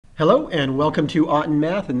Hello and welcome to Aughton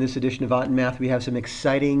Math. In this edition of Aughton Math, we have some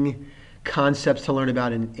exciting concepts to learn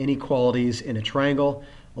about in inequalities in a triangle.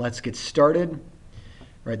 Let's get started. All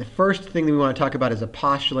right, the first thing that we want to talk about is a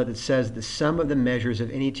postulate that says the sum of the measures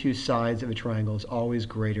of any two sides of a triangle is always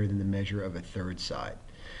greater than the measure of a third side.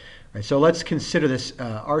 All right, so let's consider this.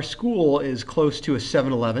 Our school is close to a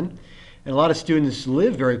 7-Eleven, and a lot of students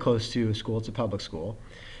live very close to a school. It's a public school.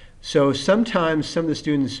 So sometimes some of the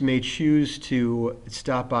students may choose to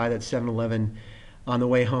stop by that 7-Eleven on the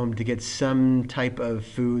way home to get some type of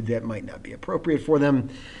food that might not be appropriate for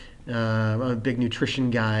them. I'm a big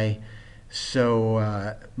nutrition guy,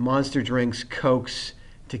 so Monster drinks, Cokes,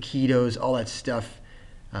 taquitos, all that stuff.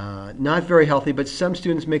 Not very healthy, but some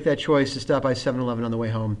students make that choice to stop by 7-Eleven on the way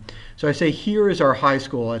home. So I say here is our high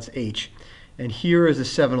school, that's H, and here is the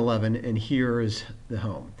 7-Eleven, and here is the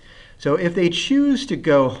home. So if they choose to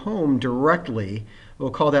go home directly, we'll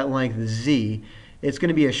call that length Z. It's going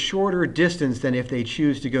to be a shorter distance than if they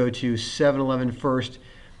choose to go to 7-Eleven first.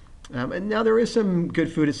 And now there is some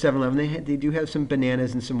good food at 7-Eleven. They do have some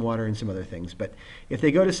bananas and some water and some other things. But if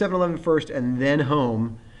they go to 7-Eleven first and then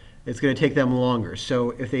home, it's going to take them longer. So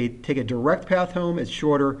if they take a direct path home, it's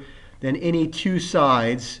shorter than any two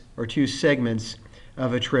sides or two segments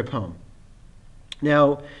of a trip home.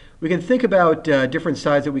 Now, we can think about different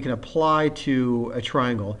sides that we can apply to a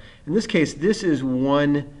triangle. In this case, this is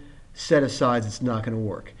one set of sides that's not going to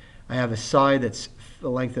work. I have a side that's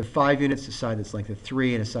the length of 5 units, a side that's length of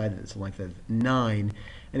 3, and a side that's the length of 9.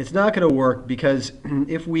 And it's not going to work because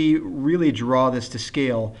if we really draw this to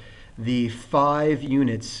scale, the 5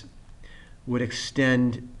 units would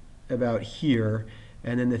extend about here,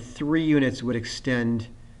 and then the 3 units would extend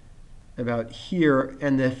about here,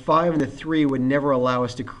 and the 5 and the 3 would never allow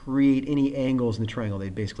us to create any angles in the triangle.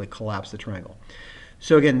 They'd basically collapse the triangle.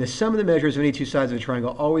 So again, the sum of the measures of any two sides of a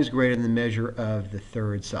triangle always greater than the measure of the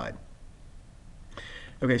third side.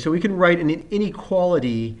 Okay, so we can write an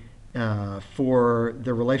inequality for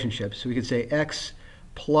the relationship. So we could say x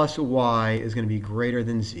plus y is going to be greater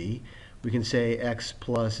than z. We can say x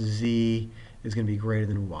plus z is going to be greater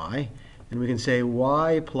than y. And we can say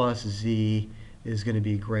y plus z is going to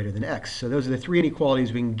be greater than x. So those are the three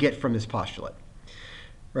inequalities we can get from this postulate.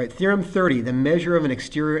 Right, theorem 30, the measure of an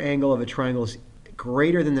exterior angle of a triangle is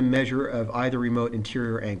greater than the measure of either remote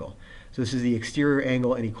interior angle. So this is the exterior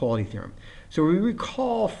angle inequality theorem. So we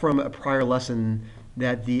recall from a prior lesson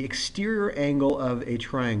that the exterior angle of a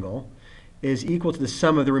triangle is equal to the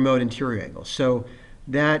sum of the remote interior angles. So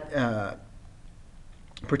that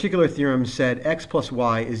particular theorem said x plus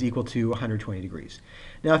y is equal to 120 degrees.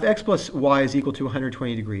 Now, if x plus y is equal to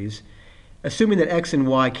 120 degrees, assuming that x and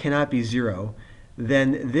y cannot be 0,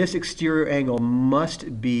 then this exterior angle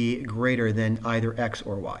must be greater than either x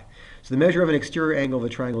or y. So the measure of an exterior angle of a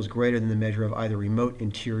triangle is greater than the measure of either remote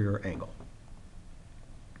interior angle.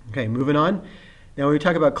 Okay, moving on. Now, when we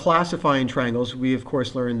talk about classifying triangles, we, of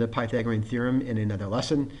course, learned the Pythagorean theorem in another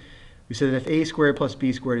lesson. We said that if a squared plus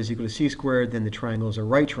b squared is equal to c squared, then the triangle is a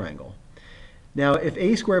right triangle. Now, if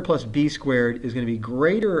a squared plus b squared is going to be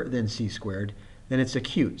greater than c squared, then it's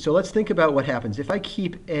acute. So let's think about what happens. If I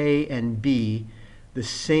keep a and b the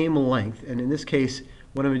same length, and in this case,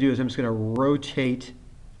 what I'm going to do is I'm just going to rotate.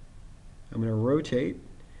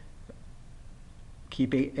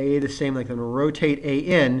 Keep a the same length. I'm going to rotate a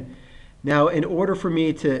in. Now, in order for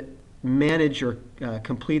me to manage or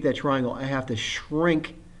complete that triangle, I have to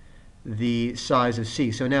shrink the size of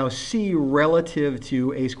c. So now c relative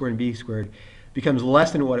to a squared and b squared becomes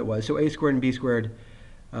less than what it was. So a squared and b squared,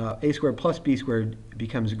 a squared plus b squared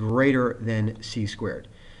becomes greater than c squared.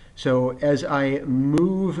 So as I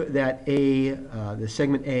move that a, the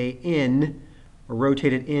segment a in, or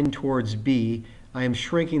rotate it in towards b, I am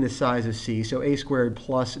shrinking the size of c. So a squared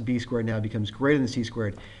plus b squared now becomes greater than c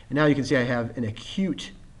squared. And now you can see I have an acute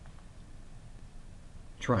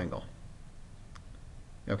triangle.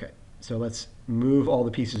 Okay, so let's move all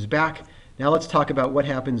the pieces back. Now let's talk about what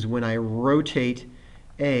happens when I rotate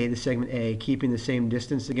a, the segment a, keeping the same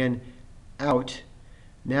distance again out.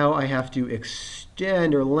 Now I have to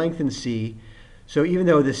extend or lengthen c. So even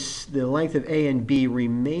though the length of a and b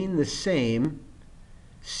remain the same,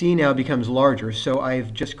 c now becomes larger. So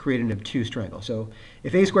I've just created an obtuse triangle. So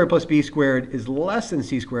if a squared plus b squared is less than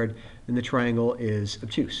c squared, then the triangle is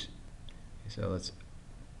obtuse. So let's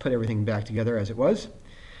put everything back together as it was.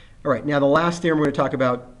 All right, now the last theorem we're going to talk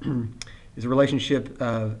about is the relationship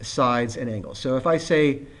of sides and angles. So if I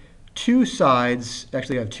say two sides,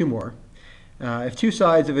 actually I have two more. If two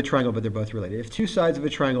sides of a triangle, but they're both related, if two sides of a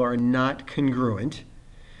triangle are not congruent,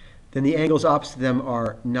 then the angles opposite them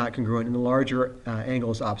are not congruent, and the larger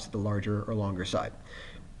angle is opposite the larger or longer side.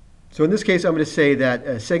 So in this case, I'm going to say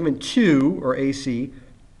that segment 2, or AC,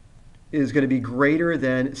 is going to be greater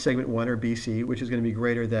than segment 1, or BC, which is going to be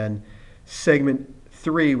greater than segment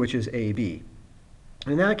 3, which is AB.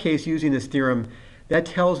 In that case, using this theorem, that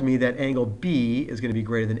tells me that angle B is going to be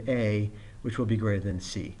greater than A, which will be greater than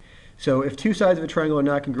C. So if two sides of a triangle are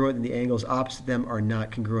not congruent, then the angles opposite them are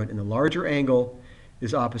not congruent, and the larger angle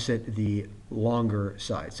is opposite the longer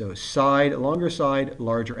side. So side, longer side,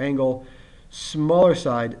 larger angle, smaller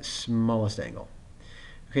side, smallest angle.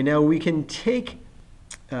 Okay, now we can take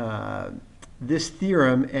this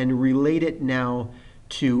theorem and relate it now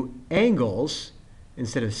to angles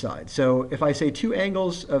instead of sides. So if I say two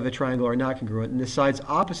angles of a triangle are not congruent, and the sides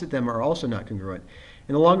opposite them are also not congruent,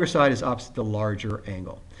 and the longer side is opposite the larger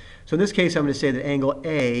angle. So in this case, I'm going to say that angle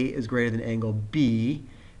A is greater than angle B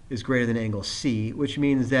is greater than angle C, which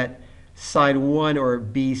means that side 1, or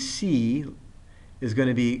BC, is going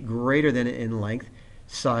to be greater than in length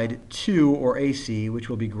side 2, or AC, which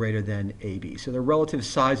will be greater than AB. So the relative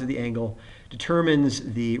size of the angle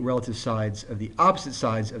determines the relative sides of the opposite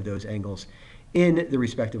sides of those angles in the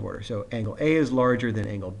respective order. So angle A is larger than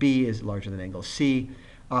angle B is larger than angle C.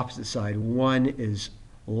 Opposite side 1 is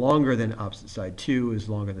longer than opposite side 2 is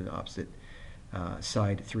longer than opposite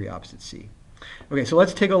side 3 opposite C. Okay, so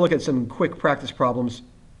let's take a look at some quick practice problems,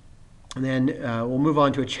 and then we'll move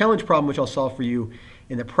on to a challenge problem which I'll solve for you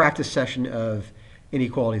in the practice session of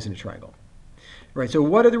inequalities in a triangle. All right, so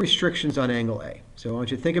what are the restrictions on angle A? So I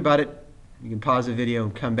want you to think about it. You can pause the video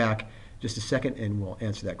and come back just a second and we'll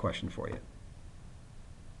answer that question for you.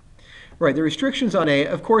 Right, the restrictions on A,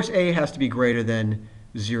 of course A has to be greater than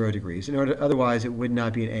 0 degrees. Otherwise it would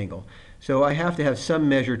not be an angle. So I have to have some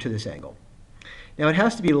measure to this angle. Now it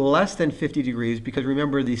has to be less than 50 degrees because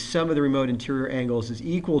remember the sum of the remote interior angles is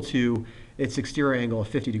equal to its exterior angle of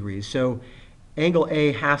 50 degrees. So angle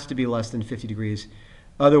A has to be less than 50 degrees.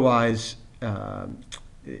 Otherwise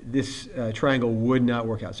this triangle would not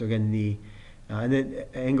work out. So again, and then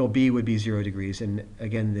angle B would be 0 degrees, and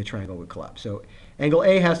again the triangle would collapse. So angle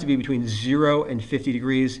A has to be between 0 and 50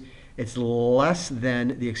 degrees. It's less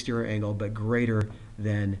than the exterior angle, but greater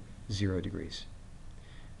than 0 degrees.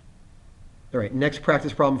 All right, next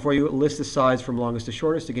practice problem for you. List the sides from longest to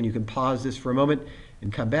shortest. Again, you can pause this for a moment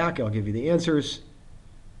and come back. I'll give you the answers.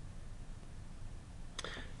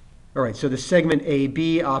 All right, so the segment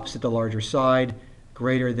AB opposite the larger side,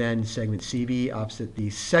 greater than segment CB opposite the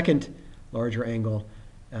second larger angle,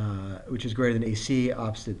 which is greater than AC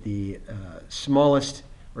opposite the smallest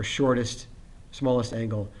or smallest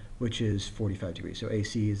angle, which is 45 degrees. So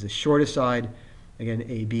AC is the shortest side. Again,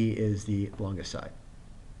 AB is the longest side.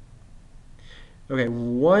 Okay,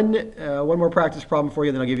 one more practice problem for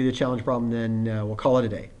you, then I'll give you the challenge problem, then we'll call it a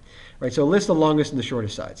day. All right, so list the longest and the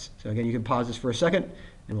shortest sides. So again, you can pause this for a second,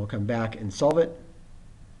 and we'll come back and solve it.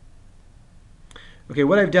 Okay,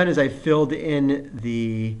 what I've done is I've filled in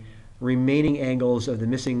the remaining angles of the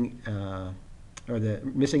missing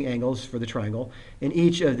angles for the triangle in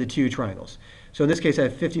each of the two triangles. So in this case, I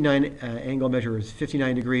have 59 angle measures,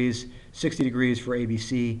 59 degrees, 60 degrees for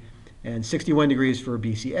ABC, and 61 degrees for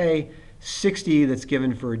BCA, 60 that's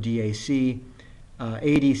given for DAC,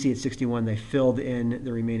 ADC at 61. They filled in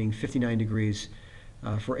the remaining 59 degrees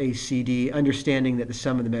for ACD, understanding that the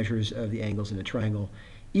sum of the measures of the angles in a triangle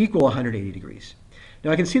equal 180 degrees.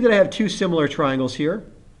 Now I can see that I have two similar triangles here.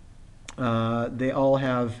 They all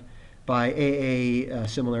have, by AA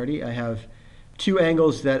similarity, I have two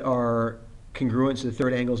angles that are congruent, so the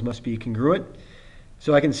third angles must be congruent.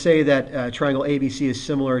 So I can say that triangle ABC is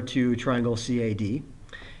similar to triangle CAD.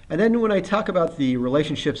 And then when I talk about the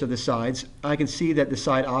relationships of the sides, I can see that the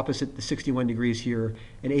side opposite the 61 degrees here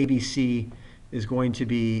in ABC is going to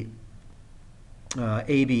be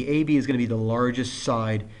AB. AB is going to be the largest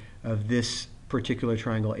side of this particular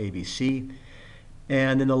triangle ABC.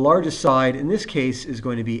 And then the largest side in this case is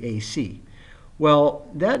going to be AC. Well,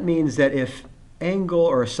 that means that if angle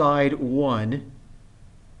or side 1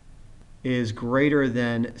 is greater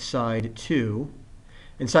than side 2,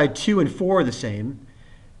 and side 2 and 4 are the same,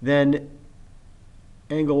 then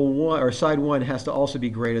angle 1 or side 1 has to also be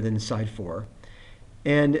greater than side 4.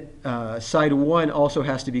 And side 1 also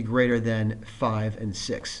has to be greater than 5 and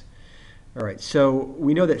 6. All right, so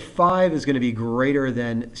we know that 5 is going to be greater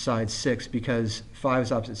than side 6 because 5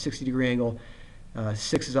 is opposite 60-degree angle,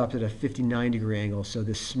 6 is opposite a 59-degree angle. So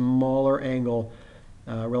the smaller angle,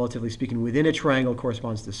 relatively speaking, within a triangle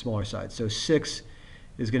corresponds to the smaller side. So 6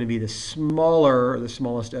 is going to be the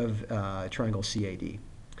smallest of triangle CAD.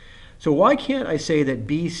 So why can't I say that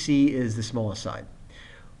BC is the smallest side?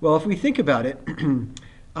 Well, if we think about it,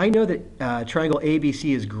 I know that triangle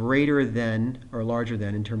ABC is greater than or larger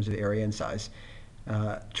than in terms of area and size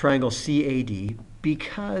triangle CAD,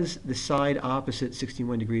 because the side opposite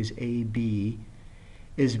 61 degrees AB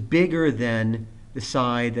is bigger than the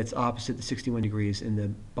side that's opposite the 61 degrees in the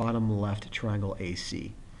bottom left triangle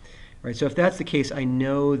AC. Right, so if that's the case, I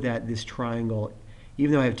know that this triangle,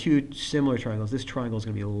 even though I have two similar triangles, this triangle is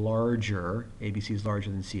going to be larger. ABC is larger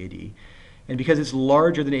than CAD. And because it's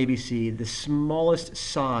larger than ABC, the smallest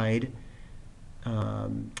side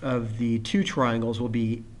of the two triangles will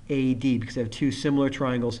be AD, because I have two similar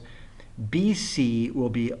triangles. BC will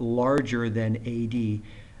be larger than AD,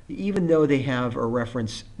 even though they have or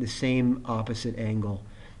reference the same opposite angle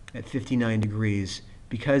at 59 degrees.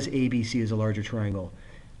 Because ABC is a larger triangle,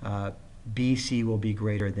 BC will be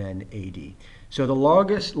greater than AD. So the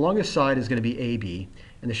longest side is going to be AB,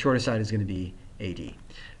 and the shortest side is going to be AD.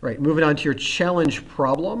 Right, moving on to your challenge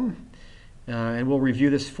problem, and we'll review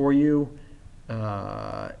this for you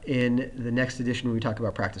in the next edition when we talk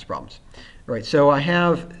about practice problems. All right, so I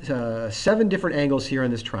have 7 different angles here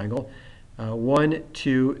in this triangle. 1,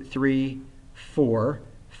 2, 3, 4,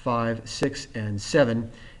 5, 6, and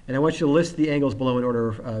 7. And I want you to list the angles below in order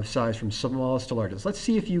of size from smallest to largest. Let's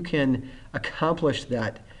see if you can accomplish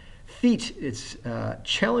that feat. It's a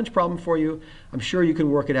challenge problem for you. I'm sure you can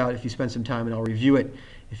work it out if you spend some time, and I'll review it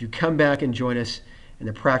if you come back and join us in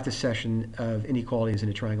the practice session of Inequalities in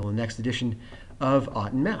a Triangle in the next edition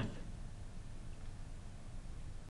of Math.